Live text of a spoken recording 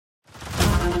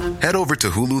Head over to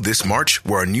Hulu this March,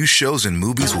 where our new shows and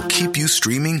movies will keep you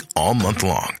streaming all month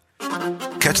long.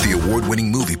 Catch the award-winning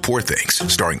movie Poor Things,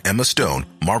 starring Emma Stone,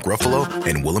 Mark Ruffalo,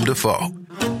 and Willem Dafoe.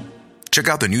 Check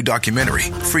out the new documentary,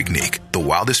 Freaknik, The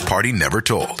Wildest Party Never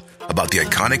Told, about the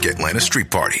iconic Atlanta Street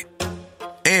Party.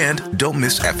 And don't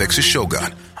miss FX's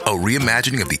Shogun, a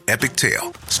reimagining of the epic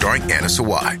tale, starring Anna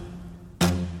Sawai.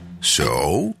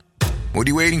 So, what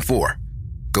are you waiting for?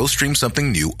 Go stream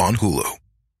something new on Hulu.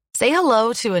 Say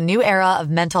hello to a new era of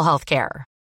mental health care.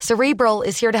 Cerebral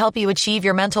is here to help you achieve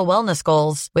your mental wellness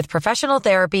goals with professional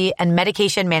therapy and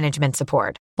medication management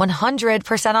support.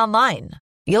 100% online.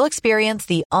 You'll experience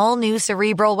the all-new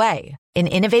Cerebral Way, an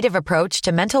innovative approach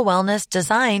to mental wellness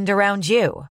designed around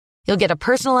you. You'll get a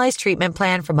personalized treatment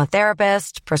plan from a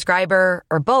therapist, prescriber,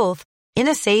 or both in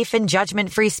a safe and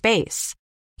judgment-free space.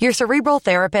 Your Cerebral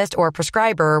therapist or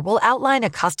prescriber will outline a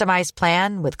customized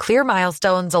plan with clear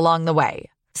milestones along the way,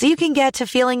 so you can get to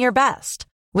feeling your best.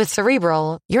 With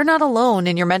Cerebral, you're not alone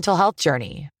in your mental health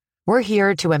journey. We're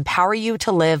here to empower you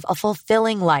to live a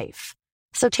fulfilling life.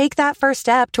 So take that first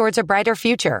step towards a brighter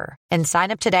future and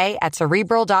sign up today at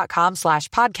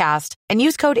Cerebral.com/podcast and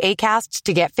use code ACAST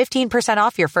to get 15%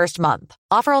 off your first month.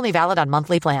 Offer only valid on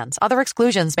monthly plans. Other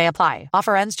exclusions may apply.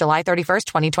 Offer ends July 31st,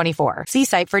 2024. See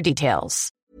site for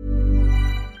details.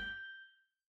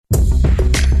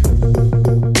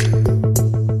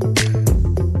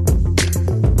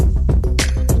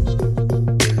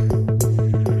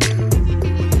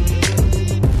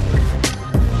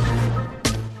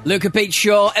 Luke and Pete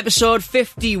Show, episode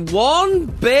 51,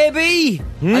 baby!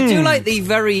 I do like the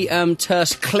very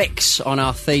terse clicks on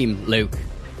our theme, Luke.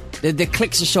 The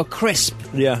clicks are so crisp.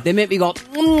 Yeah. They make me go,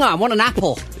 I want an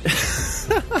apple.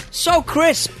 So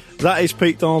crisp. That is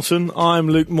Pete Donaldson. I'm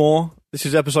Luke Moore. This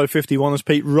is episode 51, as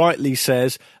Pete rightly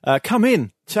says. Come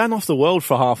in, turn off the world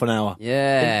for half an hour.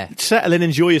 Yeah. Settle in,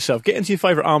 enjoy yourself. Get into your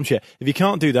favourite armchair. If you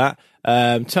can't do that,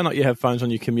 turn up your headphones on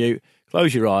your commute,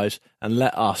 close your eyes, and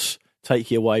let us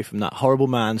take you away from that horrible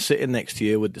man sitting next to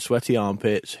you with the sweaty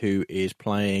armpits who is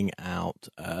playing out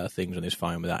things on his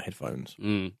phone without headphones.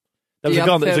 Mm. There was a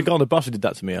guy on the bus who did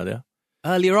that to me earlier.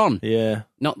 Earlier on? Yeah.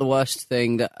 Not the worst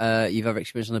thing that you've ever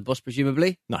experienced on a bus,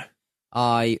 presumably? No.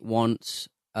 I once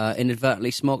inadvertently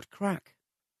smoked crack.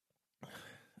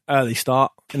 Early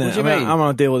start. What do you mean? I'm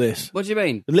going to deal with this. What do you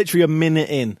mean? Literally a minute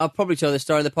in. I've probably told this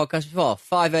story in the podcast before.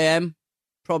 5 a.m,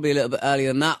 probably a little bit earlier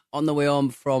than that, on the way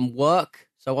home from work.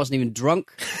 So I wasn't even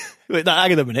drunk. Wait,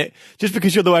 hang on a minute. Just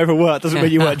because you're on the way from work doesn't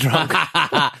mean you weren't drunk.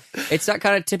 It's that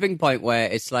kind of tipping point where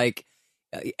it's like,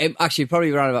 actually probably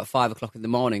around about 5 o'clock in the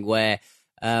morning, where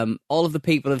all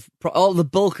the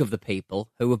bulk of the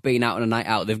people who have been out on a night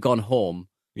out, they've gone home.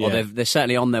 Yeah. Or they're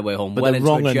certainly on their way home. But well the into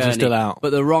wrong a ones journey, are still out. But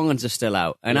the wrong ones are still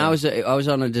out. And yeah. I was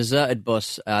on a deserted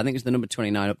bus. I think it was the number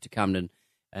 29 up to Camden.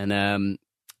 And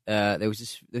there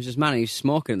was this man who was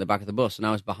smoking at the back of the bus, and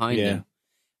I was behind him.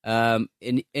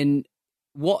 In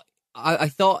what I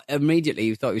thought immediately,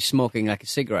 he thought he was smoking like a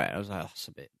cigarette. I was like, that's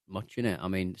a bit much, isn't it? I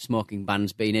mean, smoking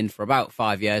ban's been in for about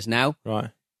 5 years now. Right.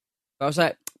 But I was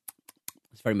like,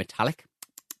 it's very metallic.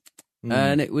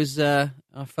 And it was, I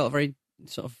felt very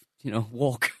sort of,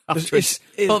 walk after it.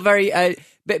 Felt very,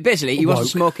 basically, he wasn't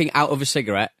smoking out of a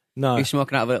cigarette. No. He was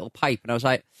smoking out of a little pipe. And I was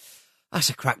like, that's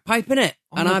a crack pipe, innit?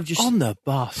 I've just on the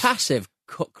bus. Passive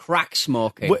crack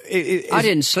smoking. Well, I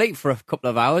didn't sleep for a couple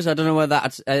of hours. I don't know whether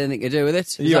that had anything to do with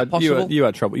it. Is that possible? You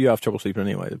had trouble. You have trouble sleeping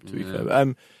anyway, to be fair.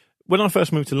 But, when I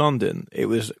first moved to London,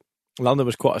 London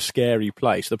was quite a scary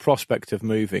place. The prospect of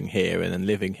moving here and then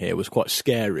living here was quite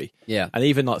scary. Yeah. And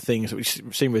even like things which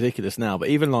seem ridiculous now, but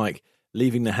even like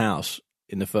leaving the house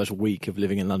in the first week of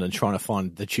living in London, trying to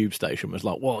find the tube station was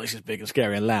like, whoa, this is big and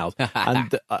scary and loud.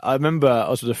 And I remember I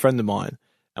was with a friend of mine,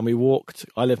 and we walked.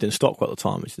 I lived in Stockwell at the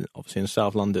time, which is obviously in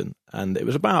South London, and it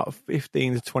was about a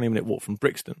 15 to 20 minute walk from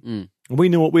Brixton. And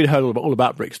we'd heard all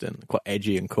about Brixton, quite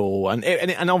edgy and cool, and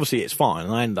obviously it's fine.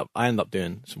 And I ended up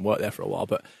doing some work there for a while,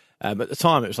 but at the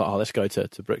time it was like, oh, let's go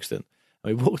to Brixton.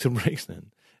 And we walked to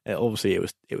Brixton. Obviously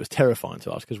it was terrifying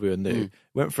to us because we were new.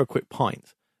 We went for a quick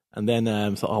pint, and then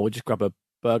thought, oh, we'll just grab a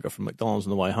burger from McDonald's on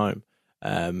the way home.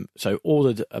 So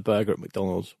ordered a burger at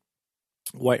McDonald's,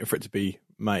 waiting for it to be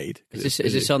made. Is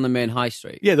this on the main high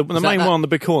street? Yeah, the main one on the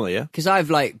big corner, yeah? Because I've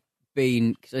because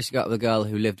I used to go out with a girl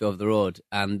who lived over the road,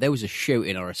 and there was a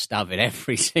shooting or a stabbing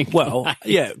every single night.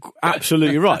 Yeah,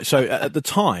 absolutely right. So at the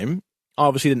time, I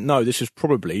obviously didn't know this was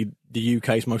probably the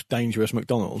UK's most dangerous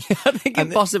McDonald's. I think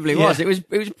it possibly was. It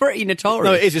was pretty notorious.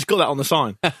 No, it is. It's got that on the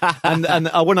sign. and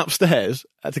I went upstairs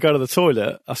to go to the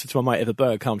toilet. I said to my mate, if the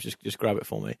burger comes, just grab it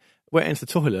for me. Went into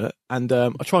the toilet, and I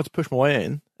tried to push my way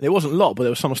in. It wasn't locked, but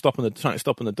there was someone stopping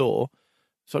the door.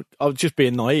 So I was just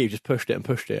being naive, just pushed it.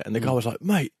 And the guy was like,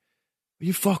 mate,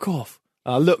 you fuck off.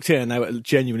 I looked in and they were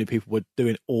genuinely, people were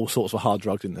doing all sorts of hard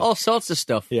drugs in there. All sorts of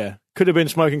stuff. Yeah. Could have been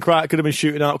smoking crack, could have been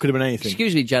shooting up, could have been anything.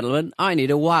 Excuse me, gentlemen, I need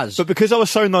a Waz. But because I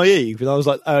was so naive and I was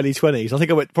like early 20s, I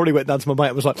think I probably went down to my mate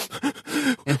and was like,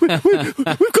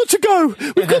 we've got to go.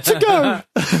 We've got to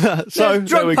go. So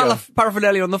drug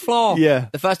paraphernalia on the floor. Yeah.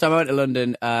 The first time I went to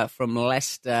London from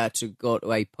Leicester to go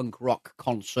to a punk rock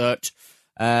concert,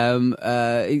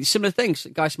 similar things.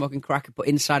 Guy smoking crack, but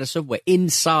inside a subway in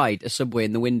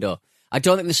the window. I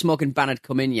don't think the smoking ban had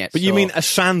come in yet. But you mean a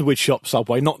sandwich shop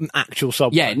subway, not an actual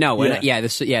subway? Yeah, no,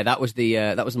 that was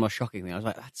the most shocking thing. I was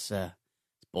like, that's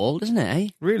bold, isn't it? Eh?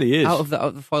 Really is. Out of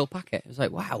the foil packet. It was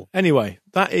like, wow. Anyway,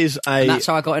 and that's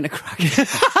how I got into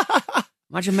crack.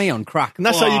 Imagine me on crack. And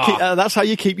that's how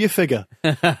you keep your figure.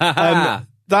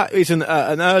 That is an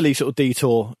early sort of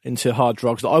detour into hard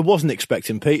drugs that I wasn't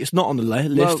expecting, Pete. It's not on the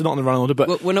list, it's not on the run order,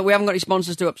 but we haven't got any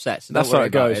sponsors to upset. So that's how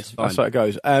it goes. That's how it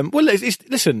goes. Well,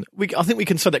 listen. I think we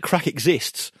can say that crack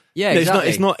exists. Yeah, exactly.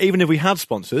 It's not even if we had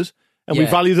sponsors, and we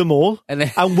value them all and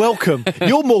welcome.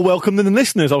 You're more welcome than the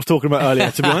listeners I was talking about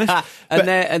earlier, to be honest.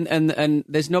 And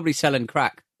there's nobody selling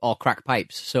crack or crack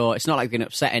pipes, so it's not like we can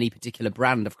upset any particular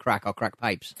brand of crack or crack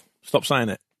pipes. Stop saying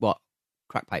it. What?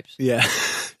 Crack pipes? Yeah.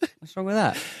 What's wrong with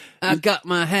that? I've got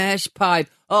my hash pipe.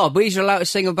 Oh, boys are allowed to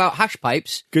sing about hash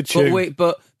pipes. Good tune.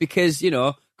 But because,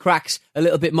 crack's a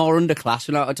little bit more underclass,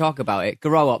 we're not going to talk about it.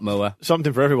 Grow up, Moa.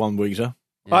 Something for everyone, Weezer.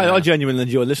 Yeah. I genuinely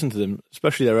enjoy listening to them,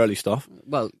 especially their early stuff.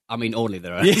 Well, I mean, only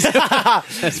their early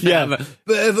stuff. Yeah.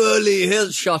 Beverly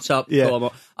Hills, shut up. Yeah.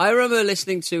 I remember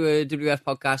listening to a WF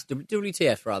podcast,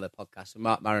 WTF rather, podcast, with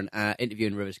Mark Maron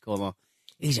interviewing Rivers Cuomo.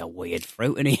 He's a weird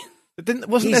fruit, isn't he?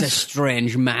 He's a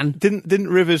strange man. Didn't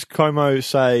Rivers Cuomo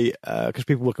say, because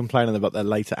people were complaining about their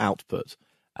later output,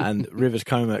 and Rivers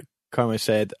Cuomo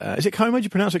said, is it Cuomo? Do you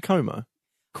pronounce it Cuomo?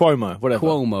 Cuomo, whatever.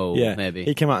 Cuomo, yeah. Maybe.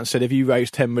 He came out and said, if you raise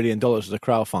 $10 million as a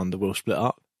crowdfunder, we'll split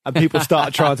up. And people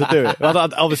started trying to do it. Well,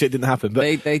 obviously, it didn't happen.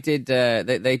 But they did.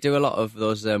 They do a lot of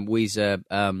those Weezer,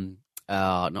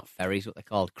 not ferries, what they're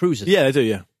called, cruises. Yeah, they do.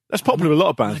 Yeah. That's popular with a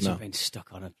lot of bands now. Being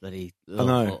stuck on a bloody... I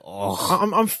know.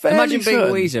 Oh. I'm fairly Imagine being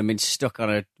certain. Weezer and being stuck on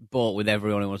a boat with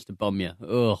everyone who wants to bum you.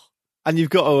 Ugh. And you've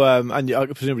got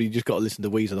to, presumably you just got to listen to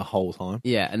Weezer the whole time.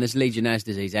 Yeah, and there's Legionnaire's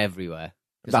disease everywhere.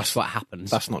 That's what happens.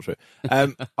 That's not true.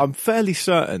 I'm fairly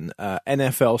certain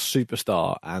NFL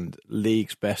superstar and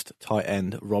league's best tight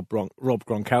end Rob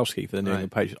Gronkowski for the New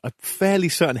England Patriots. I'm fairly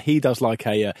certain he does like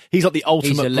he's like the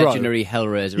ultimate. He's a legendary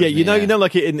hellraiser. Yeah, you know,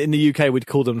 like in the UK we'd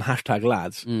call them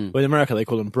 #lads. But in America they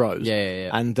call them bros.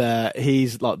 Yeah. And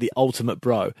he's like the ultimate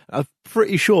bro. I'm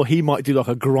pretty sure he might do like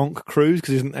a Gronk cruise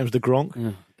because his name's the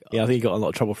Gronk. Yeah, I think he got in a lot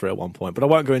of trouble for it at one point, but I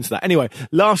won't go into that. Anyway,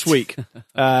 last week,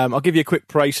 I'll give you a quick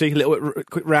précis,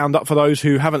 quick roundup for those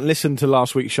who haven't listened to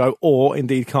last week's show or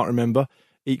indeed can't remember.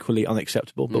 Equally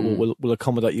unacceptable, but we'll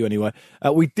accommodate you anyway.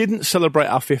 We didn't celebrate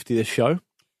our 50th show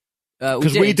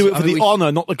because we do it for the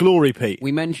honour, not the glory, Pete.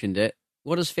 We mentioned it.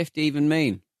 What does 50 even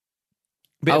mean?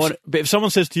 But if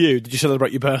someone says to you, did you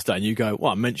celebrate your birthday? And you go,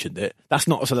 well, I mentioned it. That's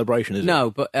not a celebration, is it?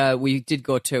 No, but we did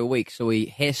go 2 weeks, so we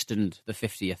hastened the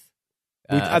 50th.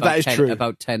 That is true.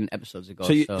 About 10 episodes ago.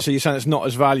 So you're saying it's not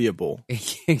as valuable?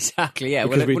 Exactly, yeah.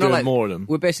 Because we're doing more of them.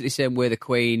 We're basically saying we're the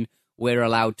Queen, we're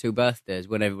allowed 2 birthdays,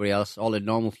 when everybody else, all the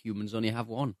normal humans, only have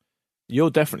 1. You're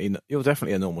definitely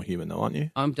a normal human, though, aren't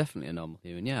you? I'm definitely a normal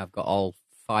human, yeah. I've got all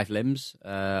 5 limbs,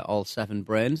 all 7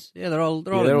 brains. Yeah, they're all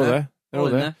there. They're all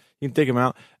there. You can dig them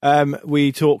out.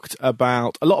 We talked a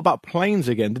lot about planes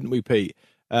again, didn't we, Pete?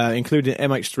 Including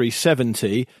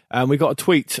MH370. And we got a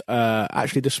tweet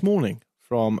actually this morning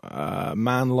from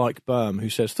Man Like Berm, who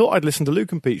says, thought I'd listen to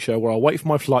Luke and Pete show where I'll wait for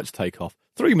my flight to take off.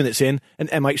 3 minutes in, and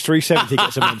MH370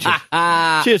 gets a mention.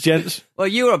 Cheers, gents. Well,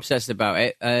 you were obsessed about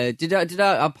it.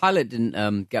 Our pilot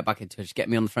didn't get back in touch, get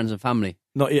me on the Friends and Family?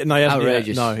 Not yet. No, he hasn't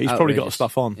Outrageous. yet. No, he's probably got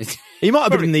stuff on. He might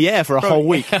have been in the air for a whole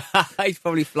week. He's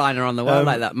probably flying around the world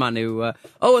like that man who...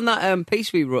 and that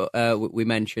piece we wrote, we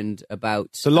mentioned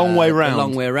about... The Long Way Round. The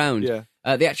Long Way Round. Yeah.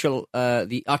 The actual,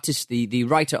 the artist, the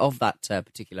writer of that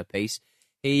particular piece,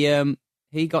 he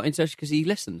got in touch because he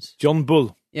listens. John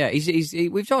Bull. Yeah,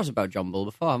 we've talked about John Bull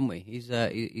before, haven't we? He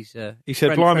said,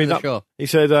 "Blimey, that." He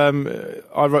said,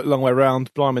 "I wrote Long Way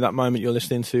Round. Blimey, that moment you're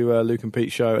listening to Luke and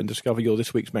Pete's show and discover you're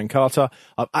this week's Mankata.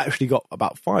 I've actually got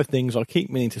about 5 things I keep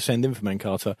meaning to send in for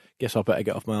Mankata. Guess I better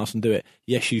get off my ass and do it.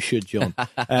 Yes, you should, John.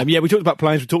 We talked about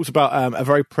planes. We talked about a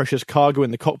very precious cargo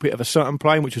in the cockpit of a certain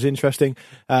plane, which was interesting.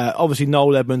 Obviously,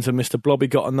 Noel Edmonds and Mr. Blobby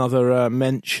got another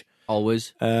mensch."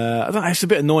 Always. I don't know, it's a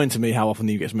bit annoying to me how often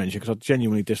he gets mentioned because I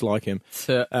genuinely dislike him.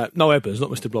 No Edmonds, not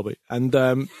Mr. Blobby. And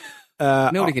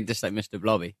Nobody can dislike Mr.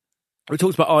 Blobby. We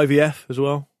talked about IVF as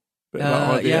well. Bit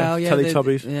about IVF,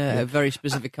 Teletubbies. A very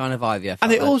specific kind of IVF.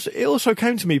 And it also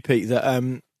came to me, Pete, that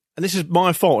and this is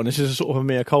my fault, and this is a sort of a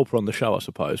mea culpa on the show, I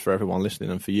suppose, for everyone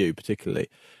listening and for you particularly.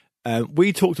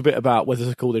 We talked a bit about whether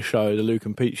to call this show the Luke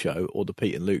and Pete Show or the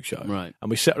Pete and Luke Show. Right. And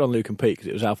we settled on Luke and Pete because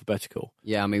it was alphabetical.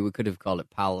 Yeah, I mean, we could have called it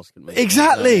Pals, couldn't we?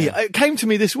 Exactly. It came to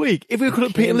me this week. If we called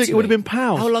it Pete and Luke, it would have been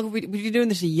Pals. How long have we been doing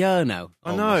this? A year now?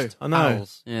 Almost. I know.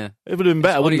 Pals. Yeah. It would have been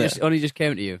better, wouldn't it? Only just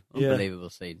came to you. Unbelievable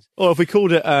scenes. Or if we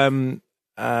called it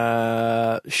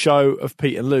Show of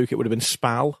Pete and Luke, it would have been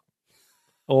Spal.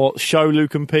 Or Show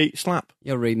Luke and Pete Slap.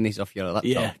 You're reading these off your laptop.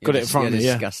 Yeah, got it in front of me.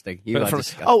 Disgusting. You are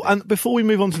disgusting. Oh, and before we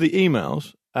move on to the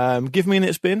emails, give me an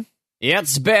It's Been.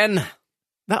 It's been.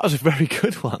 That was a very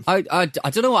good one. I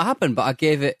don't know what happened, but I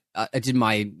gave it. Did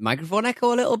my microphone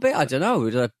echo a little bit? I don't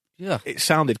know. It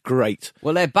sounded great.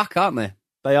 Well, they're back, aren't they?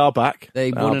 They are back.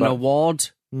 They won an award.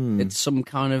 It's some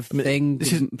kind of thing.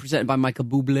 This is presented by Michael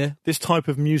Bublé. This type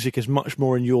of music is much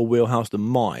more in your wheelhouse than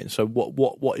mine. So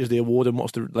what is the award and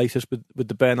what's the latest with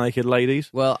the Bare Naked Ladies?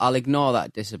 Well, I'll ignore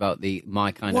that diss about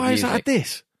my kind of music. Why is that a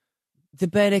diss? The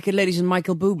Bare Naked Ladies and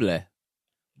Michael Bublé.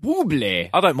 Bublé.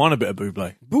 I don't mind a bit of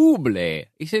Bublé. Bublé.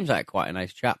 He seems like quite a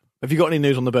nice chap. Have you got any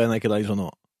news on the Bare Naked Ladies or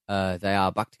not? They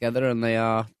are back together and they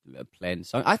are playing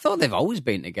songs. I thought they've always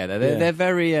been together. They're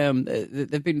very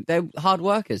they're hard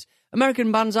workers.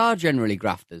 American bands are generally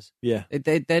grafters. Yeah,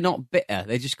 they're not bitter.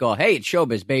 They just go, hey, it's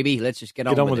showbiz, baby. Let's just get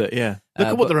on with it. Yeah, look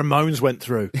at what the Ramones went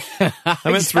through. They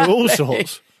went through all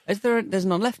sorts. There's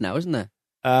none left now, isn't there?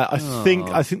 I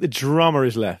think the drummer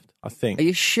is left. I think. Are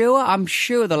you sure? I'm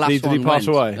sure the last one did he pass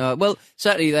away? Well,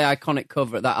 certainly the iconic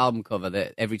cover, that album cover,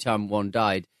 that every time one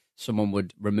died, someone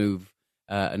would remove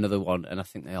another one, and I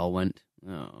think they all went.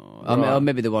 Oh, right. Or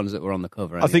maybe the ones that were on the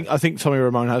cover. Anyway. I think Tommy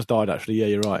Ramone has died. Actually, yeah,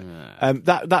 you're right.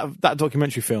 That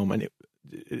documentary film, and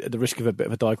at the risk of a bit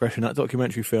of a digression, that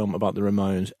documentary film about the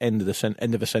Ramones, end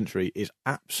of a century, is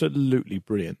absolutely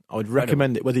brilliant. I would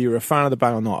recommend it, whether you're a fan of the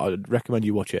band or not. I would recommend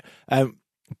you watch it.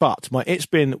 But my It's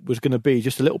Been was going to be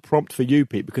just a little prompt for you,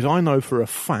 Pete, because I know for a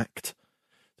fact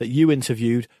that you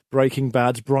interviewed Breaking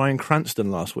Bad's Bryan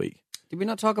Cranston last week. Did we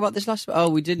not talk about this last week? Oh,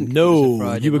 we didn't.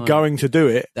 No, you were going to do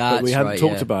it, but we hadn't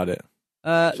talked yeah. about it.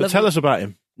 So tell us about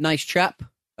him. Nice chap.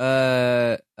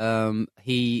 I had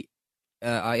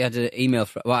an email.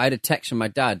 I had a text from my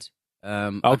dad.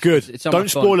 Good. Don't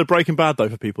spoil a Breaking Bad, though,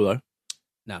 for people, though.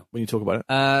 No. When you talk about it.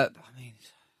 I mean,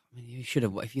 you should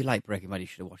have. If you like Breaking Bad, you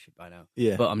should have watched it by now.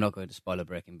 Yeah. But I'm not going to spoil a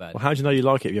Breaking Bad. Well, how do you know you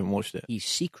like it if you haven't watched it? He's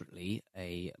secretly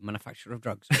a manufacturer of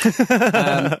drugs.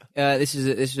 This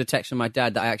is a text from my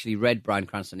dad that I actually read Bryan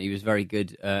Cranston. He was very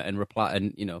good and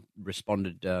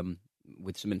responded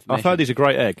with some information. I've heard he's a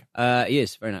great egg. He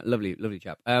is very nice, lovely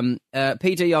chap.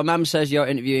 Peter, your mum says you're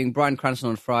interviewing Bryan Cranston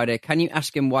on Friday. Can you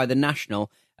ask him why the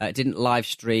National didn't live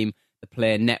stream the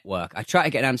Play Network? I tried to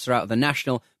get an answer out of the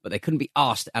National, but they couldn't be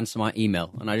asked to answer my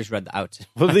email, and I just read that out.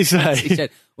 What did he say? He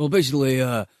said, well, basically,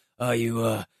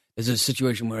 there's a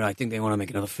situation where I think they want to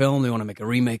make another film. They want to make a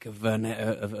remake of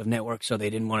Network, so we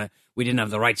didn't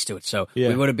have the rights to it. So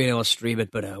we would have been able to stream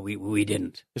it, but we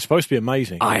didn't. It's supposed to be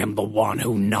amazing. I am the one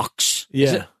who knocks.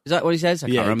 Yeah. Is that what he says? I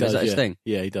can't remember. Is that his thing?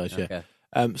 Yeah, he does, okay.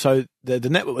 yeah. So the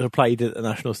Network was played at the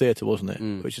National Theatre, wasn't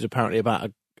it? Which is apparently about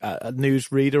a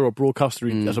newsreader or broadcaster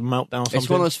who has a meltdown or something. It's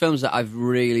one of those films that I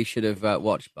really should have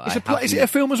watched, but is it a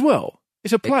film as well?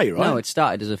 It's a play, right? No, it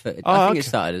started as a film. I think it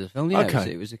started as a film, yeah.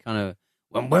 Okay. It was a kind of,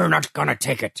 well, we're not going to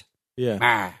take it.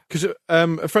 Yeah. Because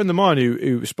a friend of mine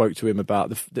who spoke to him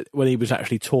about when he was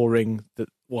actually touring,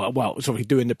 sort of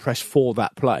doing the press for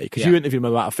that play, because you interviewed him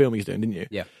about a film he's doing, didn't you?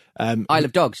 Yeah. Isle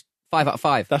of Dogs. 5 out of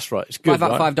 5. That's right. It's good. 5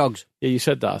 out of 5 dogs. Yeah, you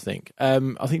said that, I think. I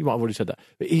think you might have already said that.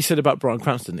 But he said about Bryan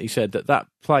Cranston, he said that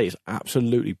play is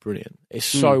absolutely brilliant. It's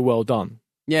so well done.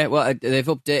 Yeah, well, they've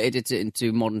updated it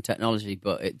into modern technology,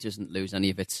 but it doesn't lose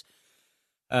any of its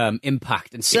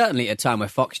impact. And certainly at a time where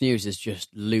Fox News is just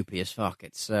loopy as fuck.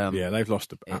 It's they've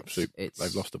lost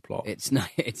they've lost the plot. It's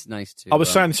nice to. I was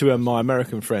saying to my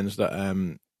American friends that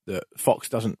that Fox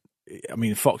doesn't. I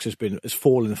mean, Fox has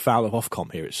fallen foul of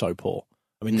Ofcom here. It's so poor.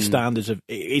 I mean, the standards of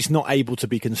it's not able to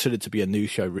be considered to be a news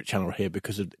show channel here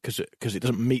because it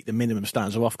doesn't meet the minimum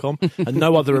standards of Ofcom, and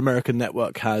no other American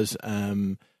network has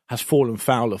fallen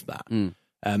foul of that.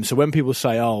 So when people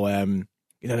say,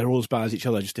 they're all as bad as each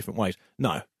other, just different ways.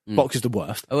 No, Fox is the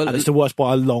worst, and it's the worst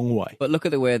by a long way. But look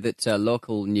at the way that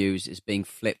local news is being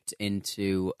flipped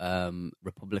into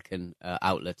Republican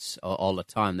outlets all the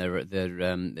time. They're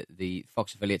the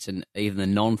Fox affiliates and even the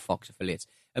non-Fox affiliates.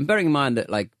 And bearing in mind that,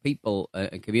 like, people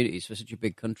and communities for such a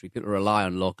big country, people rely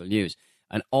on local news,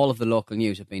 and all of the local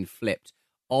news have been flipped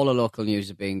all the local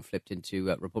news are being flipped into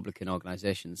Republican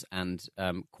organisations, and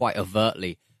quite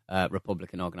overtly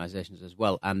Republican organisations as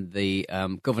well. And the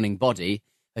governing body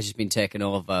has just been taken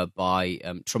over by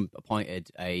Trump appointed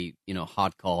a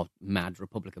hardcore mad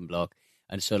Republican bloke,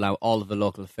 and so now all of the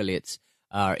local affiliates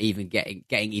are even getting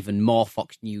even more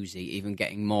Fox Newsy, even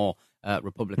getting more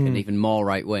Republican, even more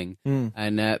right wing,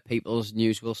 and people's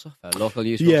news will suffer. Local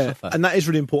news will suffer. And that is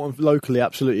really important locally.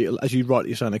 Absolutely, as you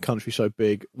rightly say, in a country so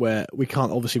big where we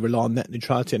can't obviously rely on net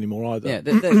neutrality anymore either. Yeah,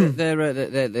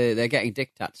 they're getting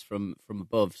diktats from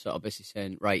above, sort of basically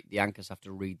saying, right, the anchors have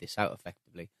to read this out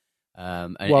effectively.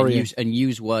 And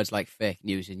use words like fake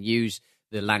news, and use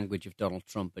the language of Donald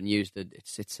Trump, and use I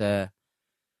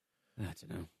don't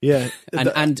know. Yeah,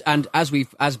 and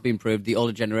as been proved, the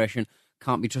older generation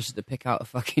can't be trusted to pick out a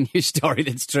fucking news story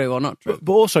that's true or not true.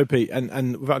 But also, Pete,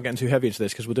 and without getting too heavy into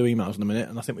this, because we'll do emails in a minute,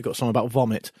 and I think we've got some about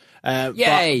vomit.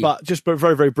 Yay! But just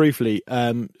very, very briefly,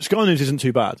 Sky News isn't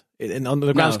too bad. On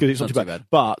the grand scale, it's not too bad.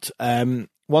 But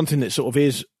one thing that sort of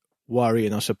is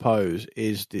worrying, I suppose,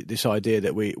 is this idea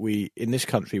that we in this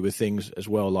country, with things as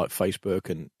well like Facebook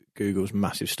and Google's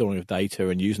massive storing of data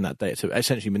and using that data to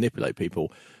essentially manipulate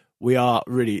people, we are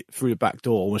really through the back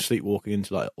door. We're sleepwalking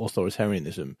into like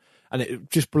authoritarianism, and it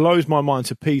just blows my mind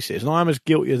to pieces. And I am as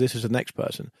guilty of this as the next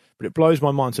person, but it blows my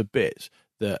mind to bits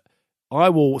that I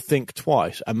will think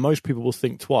twice, and most people will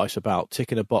think twice about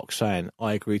ticking a box saying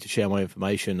I agree to share my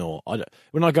information, or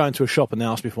when I go into a shop and they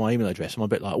ask me for my email address, I'm a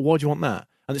bit like, why do you want that?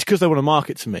 And it's because they want to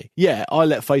market to me. Yeah, I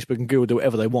let Facebook and Google do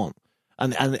whatever they want.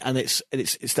 And it's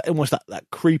almost that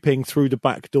creeping through the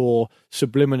back door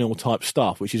subliminal type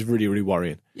stuff, which is really, really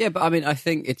worrying. Yeah, but I mean, I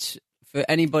think it's for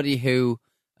anybody who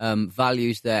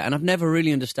values and I've never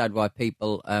really understood why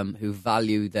people who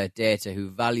value their data, who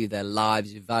value their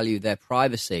lives, who value their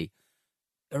privacy,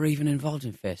 are even involved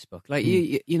in Facebook. Like,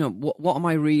 what am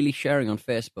I really sharing on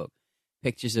Facebook?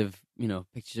 Pictures of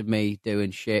me doing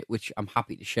shit, which I'm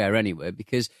happy to share anyway,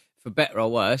 because for better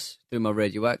or worse, through my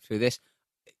radio work, through this,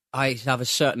 I have a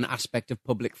certain aspect of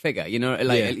public figure,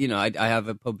 I have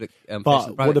a public.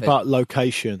 But what about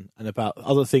location and about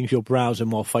other things you're browsing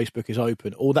while Facebook is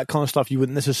open? All that kind of stuff you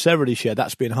wouldn't necessarily share.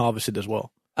 That's being harvested as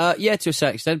well. Yeah, to a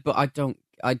certain extent, but I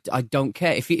don't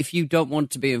care if you don't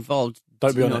want to be involved.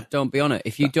 Don't be on it. Don't be on it.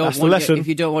 If you don't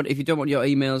want your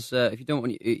emails, if you don't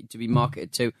want it to be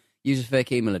marketed to, use a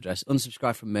fake email address.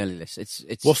 Unsubscribe from mailing lists.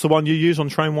 It's. What's the one you use on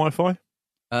train Wi-Fi?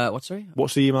 What, sorry?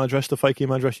 What's the email address, the fake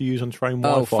email address you use on train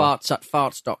Wi-Fi?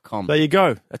 farts@farts.com. There you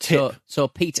go. A tip. So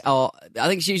Pete, or I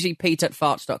think it's usually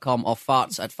Pete@farts.com or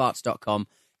farts@farts.com.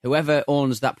 Whoever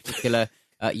owns that particular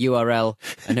URL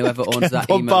and whoever owns that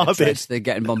email address, they're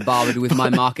getting bombarded with my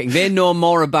marketing. They know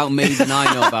more about me than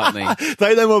I know about me.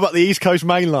 They know more about the East Coast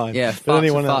main line. Yeah,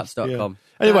 farts@farts.com.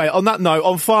 Anyway, on that note,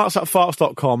 on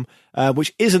farts@farts.com,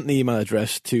 which isn't the email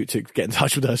address to get in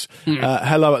touch with us,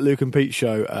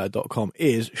 hello@lukeandpeteshow.com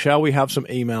is, shall we have some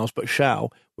emails, but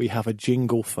shall we have a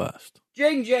jingle first?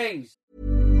 Jings!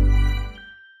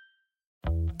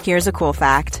 Here's a cool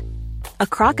fact. A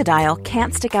crocodile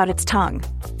can't stick out its tongue.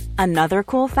 Another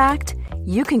cool fact,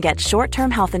 you can get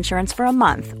short-term health insurance for a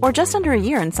month or just under a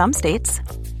year in some states.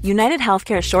 United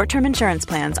Healthcare short-term insurance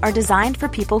plans are designed for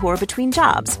people who are between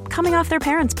jobs, coming off their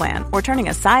parents' plan, or turning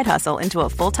a side hustle into a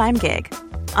full-time gig.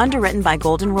 Underwritten by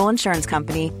Golden Rule Insurance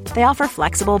Company, they offer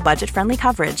flexible, budget-friendly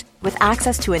coverage with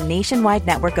access to a nationwide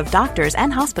network of doctors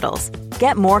and hospitals.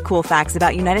 Get more cool facts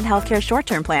about United Healthcare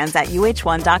short-term plans at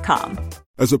uh1.com.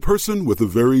 As a person with a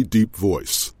very deep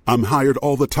voice, I'm hired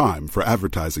all the time for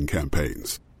advertising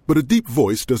campaigns. But a deep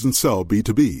voice doesn't sell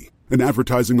B2B. And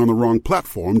advertising on the wrong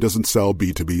platform doesn't sell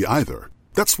B2B either.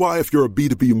 That's why if you're a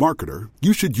B2B marketer,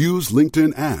 you should use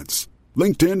LinkedIn ads.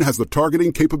 LinkedIn has the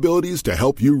targeting capabilities to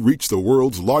help you reach the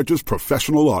world's largest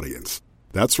professional audience.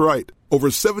 That's right. Over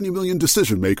 70 million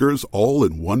decision makers all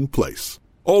in one place.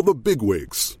 All the big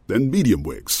wigs, then medium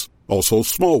wigs. Also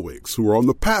small wigs who are on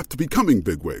the path to becoming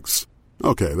big wigs.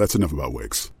 Okay, that's enough about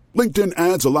wigs. LinkedIn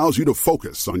ads allows you to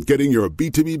focus on getting your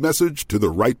B2B message to the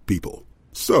right people.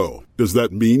 So, does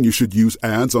that mean you should use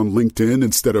ads on LinkedIn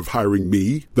instead of hiring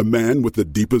me, the man with the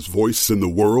deepest voice in the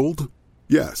world?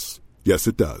 Yes. Yes,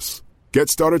 it does. Get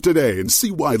started today and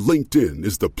see why LinkedIn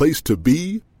is the place to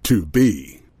be to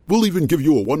be. We'll even give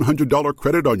you a $100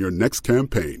 credit on your next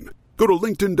campaign. Go to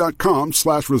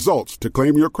linkedin.com/results to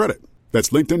claim your credit. That's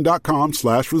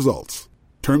linkedin.com/results.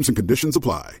 Terms and conditions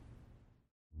apply.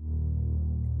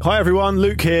 Hi everyone,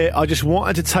 Luke here. I just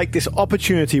wanted to take this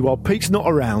opportunity while Pete's not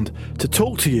around to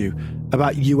talk to you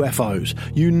about UFOs.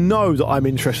 You know that I'm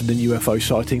interested in UFO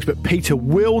sightings, but Peter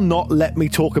will not let me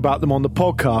talk about them on the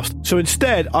podcast. So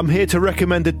instead, I'm here to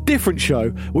recommend a different show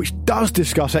which does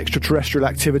discuss extraterrestrial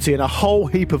activity and a whole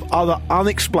heap of other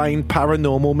unexplained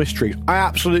paranormal mysteries. I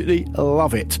absolutely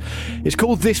love it. It's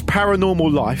called This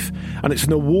Paranormal Life, and it's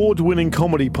an award-winning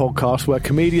comedy podcast where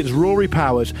comedians Rory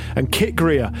Powers and Kit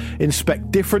Greer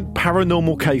inspect different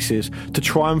paranormal cases to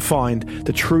try and find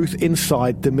the truth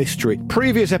inside the mystery.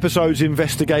 Previous episodes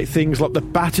investigate things like the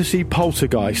Battersea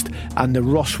poltergeist and the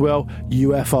Roswell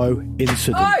UFO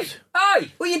incident.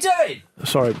 Hey, what are you doing?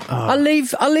 Sorry. I'll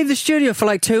leave the studio for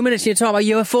like 2 minutes and you talk about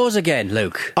UFOs again,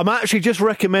 Luke. I'm actually just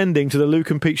recommending to the Luke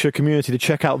and Pete Show community to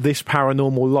check out This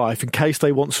Paranormal Life in case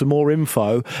they want some more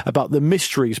info about the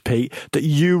mysteries, Pete, that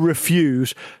you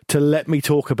refuse to let me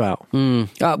talk about.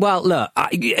 Well, look,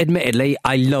 admittedly,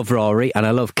 I love Rory and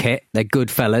I love Kit. They're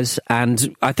good fellas,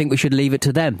 and I think we should leave it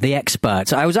to them, the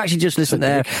experts. I was actually just listening to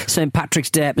their St. Patrick's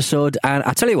Day episode, and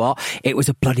I tell you what, it was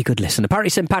a bloody good listen. Apparently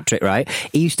St. Patrick, right,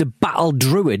 he used to battle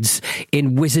druids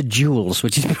in wizard duels,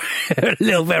 which is a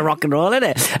little bit of rock and roll, isn't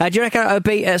it? Do you reckon I would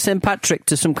beat St. Patrick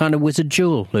to some kind of wizard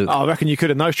duel, Luke? Oh, I reckon you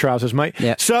could in those trousers, mate.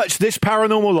 Yeah. Search This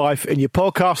Paranormal Life in your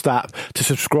podcast app to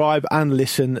subscribe and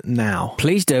listen now.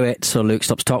 Please do it so Luke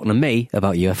stops talking to me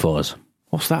about UFOs.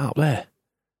 What's that up there?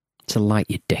 It's a light,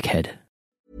 you dickhead.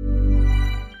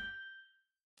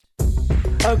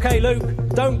 OK, Luke,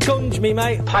 don't gunge me,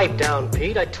 mate. Pipe down,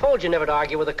 Pete. I told you never to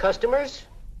argue with the customers.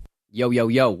 Yo,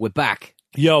 we're back.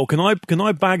 Yo, can I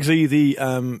Bagsy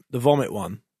the vomit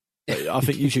one? I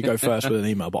think you should go first with an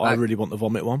email, but I really want the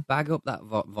vomit one. Bag up that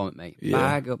vomit, mate. Yeah.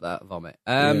 Bag up that vomit.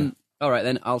 All right,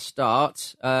 then, I'll start.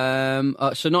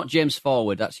 So not James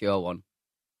Forward, that's your one.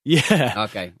 Yeah.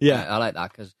 Okay. Yeah. I like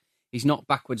that, because he's not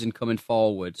backwards and coming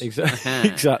forwards.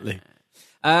 Exactly.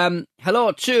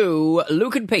 Hello to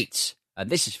Luke and Pete.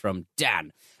 This is from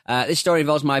Dan. This story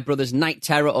involves my brother's night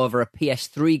terror over a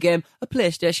PS3 game, a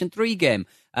PlayStation 3 game,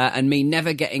 and me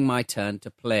never getting my turn to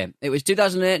play. It was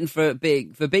 2008, and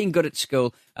for being good at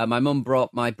school, my mum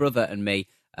brought my brother and me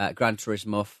Gran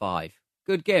Turismo 5.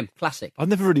 Good game, classic. I've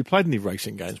never really played any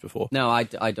racing games before. No, I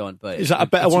don't. But is that a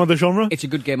better one of the genre? It's a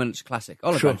good game and it's classic.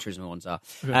 All the Sure. Gran Turismo ones are.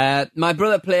 Okay. My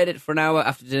brother played it for an hour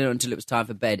after dinner until it was time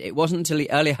for bed. It wasn't until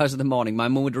the early hours of the morning my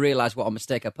mum would realise what a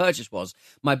mistake her purchase was.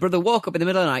 My brother woke up in the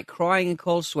middle of the night crying in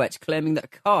cold sweats, claiming that a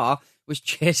car was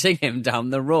chasing him down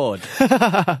the road.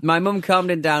 My mum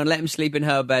calmed him down, let him sleep in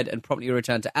her bed, and promptly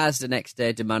returned to us the next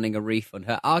day demanding a refund.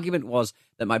 Her argument was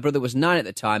that my brother was 9 at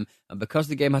the time, and because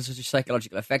the game had such a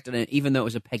psychological effect on him, even though it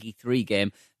was a Peggy 3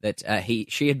 game, that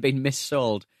she had been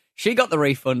missold. She got the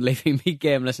refund, leaving me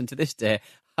gameless, and to this day,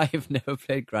 I have never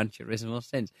played Gran Turismo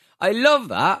since. I love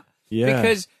that,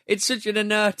 because it's such an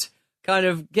inert kind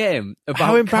of game about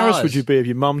How embarrassed cars. would you be if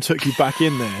your mum took you back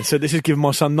in there and said, "This is giving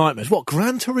my son nightmares"? What,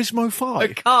 Gran Turismo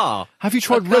 5? A car. Have you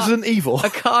tried Resident Evil?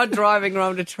 A car driving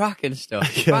around a track and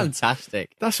stuff. Yeah.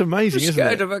 Fantastic. That's amazing, I'm isn't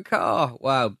scared it? of a car.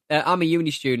 Wow. I'm a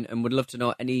uni student and would love to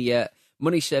know any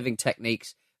money-saving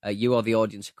techniques you or the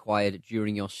audience acquired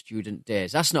during your student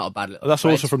days. That's not a bad little That's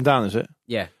thread. also from Dan, is it?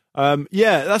 Yeah.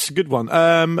 Yeah, that's a good one.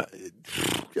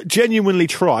 Genuinely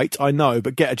trite, I know,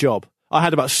 but get a job. I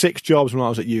had about 6 jobs when I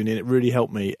was at uni, and it really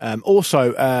helped me.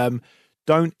 Also,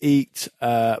 don't eat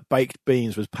baked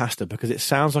beans with pasta because it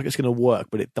sounds like it's going to work,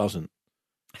 but it doesn't.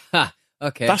 Ha.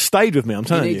 Okay. That stayed with me, I'm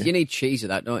telling you. You need cheese of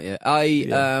that, don't you?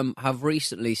 I have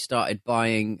recently started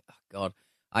buying... Oh, God.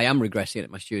 I am regressing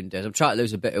at my student days. I'm trying to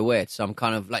lose a bit of weight, so I'm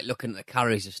kind of like looking at the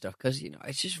calories and stuff because,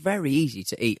 it's just very easy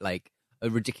to eat like a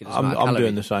ridiculous amount of calories. I'm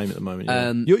doing the same at the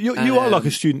moment. Yeah. You are like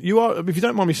a student. You are, if you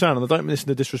don't mind me saying, and I don't mean this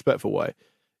in a disrespectful way,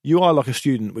 you are like a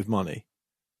student with money.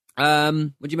 What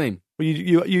do you mean? Well,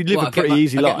 you live a pretty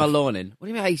easy I life. get my loan in. What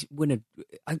do you mean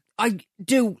I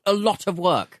do a lot of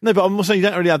work. No, but I'm not saying you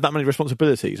don't really have that many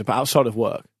responsibilities but outside of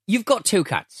work. You've got 2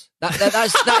 cats. That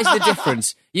is the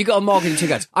difference. You got a mortgage and 2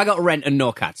 cats. I got rent and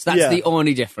no cats. That's the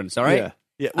only difference, all right? Yeah.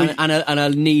 Yeah, well, and a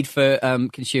need for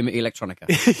consumer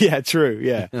electronica. Yeah, true.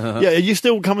 Yeah, yeah. Are you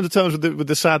still coming to terms with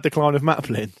the sad decline of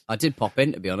Maplin? I did pop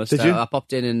in, to be honest. Did you? I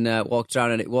popped in and walked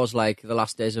around, and it was like the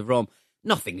last days of Rome.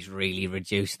 Nothing's really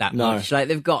reduced that much. Like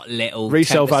they've got little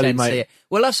resale value, mate. Here.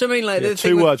 Well, that's what I mean. Like the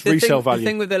 2 words: resale value. The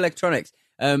thing with electronics,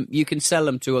 you can sell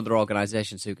them to other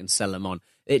organisations who can sell them on.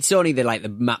 It's only the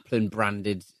Maplin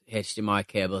branded HDMI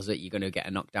cables that you're going to get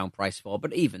a knockdown price for.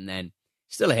 But even then,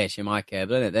 still a HDMI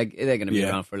cable, isn't it? They're going to be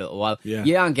around for a little while. Yeah.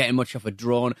 You aren't getting much off a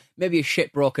drone. Maybe a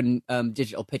shit broken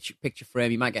digital picture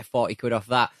frame. You might get 40 quid off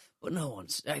that. But no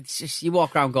one's. It's just you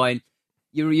walk around going,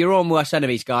 "You're your own worst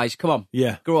enemies, guys. Come on,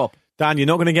 grow up." Dan, you're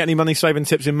not going to get any money saving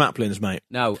tips in Maplins, mate.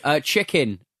 No,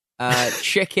 chicken,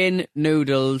 chicken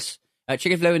noodles.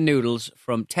 chicken flavoured noodles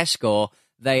from Tesco.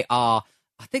 They are,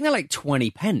 I think they're like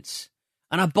 20 pence.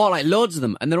 And I bought like loads of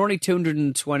them, and they're only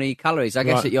 220 calories. I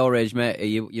guess at your age, mate,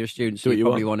 you're a student, so you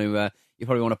probably want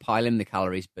to pile in the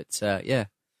calories. But yeah.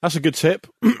 That's a good tip.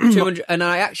 200, and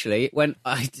I actually, when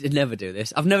I did never do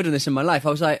this, I've never done this in my life.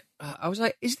 I was like,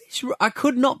 is this? I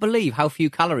could not believe how few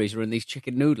calories are in these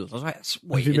chicken noodles. I was like,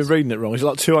 have you been reading it wrong? Is it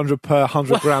like 200 per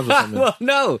 100 grams or something? Well,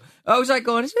 no. I was like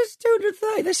going, is this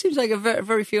 230? This seems like a very,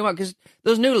 very few amount, because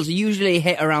those noodles usually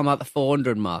hit around about the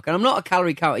 400 mark, and I'm not a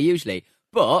calorie counter usually,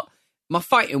 but my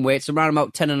fighting weight's around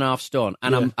about 10.5 stone,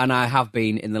 and I have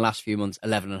been in the last few months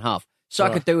 11.5, so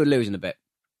I could do with losing a bit,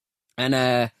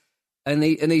 And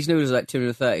these noodles are like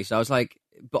 230. So I was like,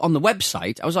 but on the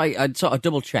website, I'd sort of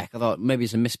double check. I thought maybe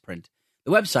it's a misprint.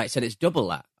 The website said it's double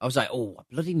that. I was like, oh, I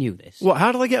bloody knew this. What?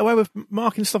 How do they get away with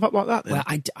marking stuff up like that then? Well,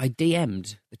 I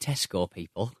DM'd the Tesco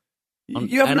people.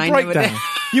 You're having a breakdown.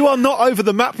 You are not over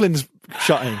the Maplins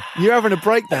shutting. You're having a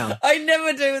breakdown. I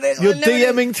never do this. You're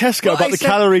DMing Tesco about the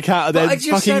calorie count of their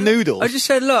fucking noodles. I just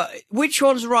said, look, which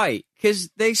one's right? Because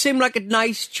they seem like a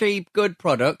nice, cheap, good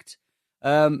product.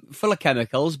 Full of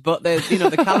chemicals, but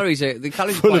the calories are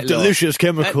full quite of delicious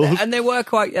chemicals, and they were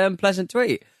quite pleasant to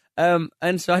eat.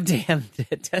 And so I DM'd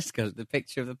Tesco the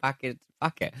picture of the packet,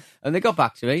 and they got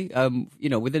back to me.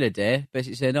 Within a day,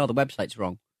 basically saying, "No, the website's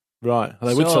wrong." Right, well,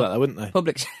 they would say that, though, wouldn't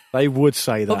they? They would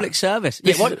say that. Public service.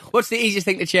 Yeah. What's the easiest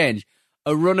thing to change?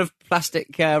 A run of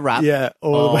plastic wrap,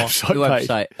 or the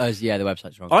website. The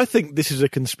website's wrong. I think this is a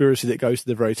conspiracy that goes to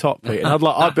the very top, Pete, and I'd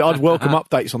welcome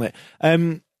updates on it.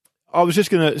 I was just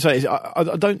going to say,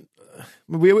 I don't.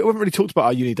 We haven't really talked about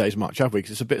our uni days much, have we?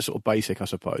 Because it's a bit sort of basic, I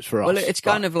suppose, for us. Well, it's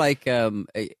kind of like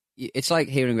it's like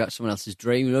hearing about someone else's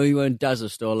dream. You were in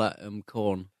Dazza all that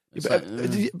corn.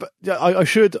 I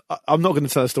should. I'm not going to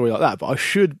tell a story like that, but I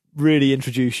should really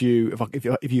introduce you,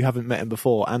 if you haven't met him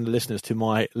before, and the listeners, to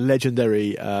my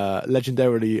legendarily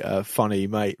funny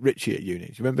mate Richie at uni.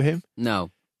 Do you remember him?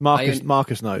 No.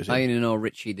 Marcus knows him. I only know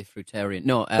Richie the Fruitarian.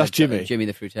 No, that's Jimmy. Jimmy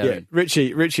the Fruitarian.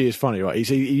 Yeah, Richie is funny, right?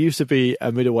 He used to be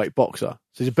a middleweight boxer,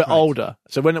 so he's a bit older.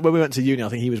 So when we went to uni, I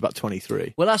think he was about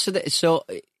 23. Well, so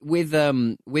with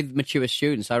mature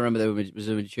students, I remember there was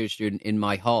a mature student in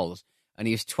my halls, and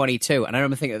he was 22, and I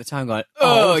remember thinking at the time, going,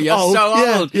 you're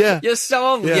so old. Yeah. You're so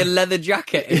old with your leather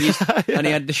jacket. And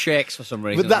he had the shakes for some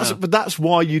reason. But that's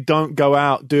why you don't go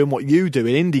out doing what you do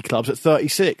in indie clubs at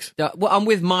 36. Well, I'm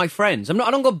with my friends. I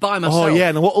don't go by myself. Oh, yeah,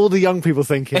 and what all the young people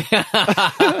thinking.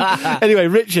 Anyway,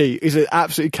 Richie is an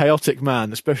absolutely chaotic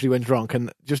man, especially when drunk,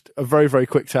 and just a very, very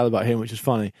quick tale about him, which is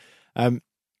funny.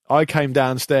 I came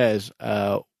downstairs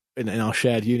in our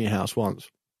shared uni house once.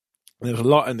 There was a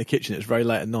lot in the kitchen. It was very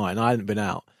late at night, and I hadn't been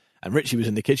out. And Richie was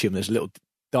in the kitchen. There's a little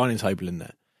dining table in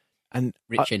there, and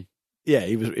Richin.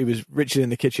 He was Richard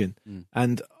in the kitchen,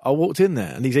 and I walked in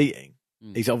there, and he's eating.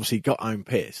 He's obviously got home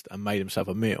pissed and made himself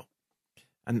a meal.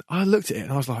 And I looked at it,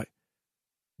 and I was like,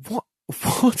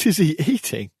 "What is he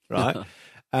eating?" Right?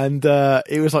 And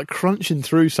it was like crunching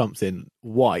through something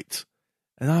white.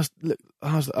 And I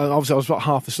was about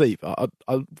half asleep. I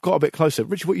got a bit closer.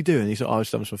 Richard, what are you doing? He said, "I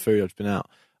was having some food. I've just been out."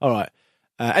 All right.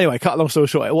 Anyway, cut a long story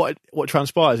short, what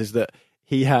transpires is that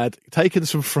he had taken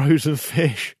some frozen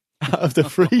fish out of the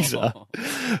freezer,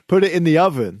 put it in the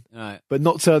oven, but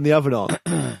not turned the oven on.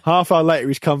 Half hour later,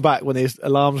 he's come back when his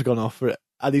alarm's gone off for it,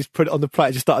 and he's put it on the plate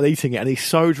and just started eating it. And he's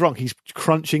so drunk, he's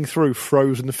crunching through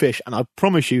frozen fish. And I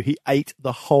promise you, he ate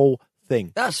the whole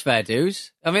thing. That's fair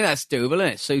dues. I mean, that's doable, isn't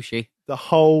it? Sushi. The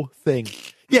whole thing.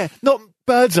 Yeah, not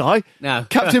Birdseye. No.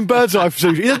 Captain Birdseye for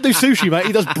sushi. He doesn't do sushi, mate.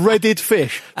 He does breaded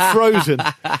fish, frozen.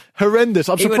 Horrendous.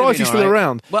 I'm surprised he's still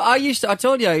around. Well, I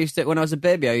told you, when I was a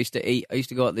baby, I used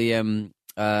to go at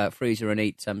the freezer and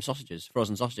eat sausages,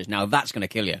 frozen sausages. Now, that's going to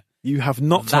kill you. You have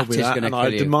not told me that, and I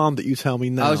demand that you tell me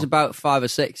now. I was about 5 or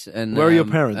 6. And where are your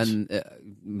parents? And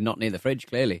not near the fridge,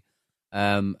 clearly.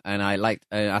 And I liked,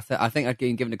 I think I'd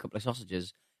been given a couple of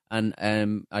sausages.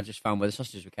 And I just found where the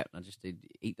sausages were kept, and I just did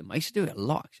eat them. I used to do it a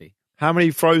lot, actually. How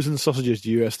many frozen sausages do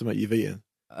you estimate you've eaten?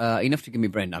 Enough to give me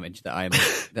brain damage that I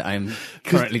am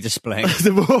currently displaying.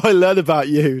 The more I learn about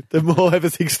you, the more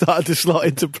everything started to slot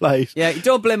into place. Yeah,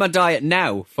 don't blame my diet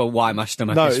now for why my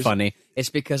stomach is funny. It's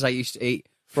because I used to eat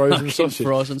frozen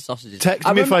sausages. Text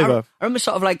me a favour. I remember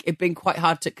sort of like it being quite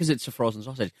hard to, because it's a frozen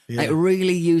sausage, like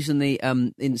really using the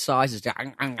incisors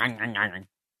to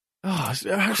Oh,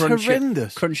 it's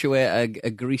horrendous. Crunch away a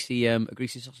greasy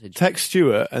sausage. Text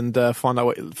Stuart and find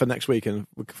out for next week, and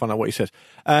we can find out what he says.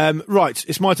 Right,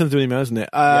 it's my turn to do an email, isn't it?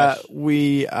 Yes.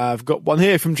 We have got one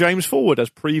here from James Forward, as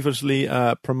previously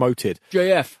promoted.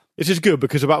 JF. This is good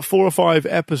because about 4 or 5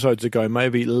 episodes ago,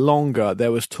 maybe longer,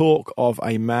 there was talk of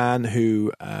a man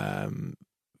who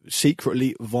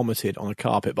secretly vomited on a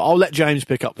carpet. But I'll let James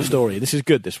pick up the story. This is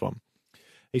good, this one.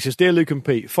 He says, Dear Luke and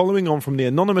Pete, following on from the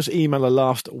anonymous emailer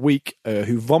last week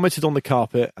who vomited on the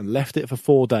carpet and left it for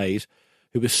 4 days,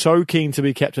 who was so keen to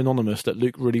be kept anonymous that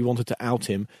Luke really wanted to out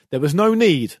him, there was no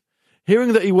need.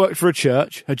 Hearing that he worked for a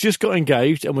church, had just got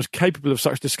engaged and was capable of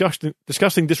such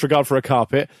disgusting disregard for a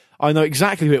carpet, I know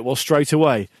exactly who it was straight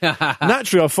away.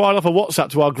 Naturally, I fired off a WhatsApp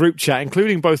to our group chat,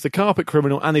 including both the carpet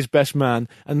criminal and his best man,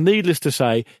 and needless to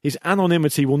say, his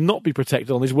anonymity will not be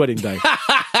protected on his wedding day.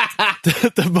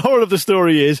 The moral of the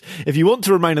story is, if you want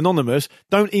to remain anonymous,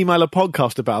 don't email a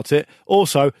podcast about it.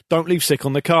 Also, don't leave sick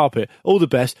on the carpet. All the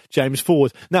best, James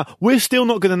Ford. Now, we're still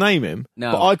not going to name him,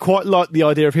 but I quite like the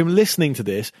idea of him listening to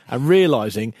this and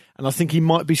realising, and I think he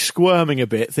might be squirming a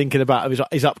bit, thinking about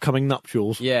his upcoming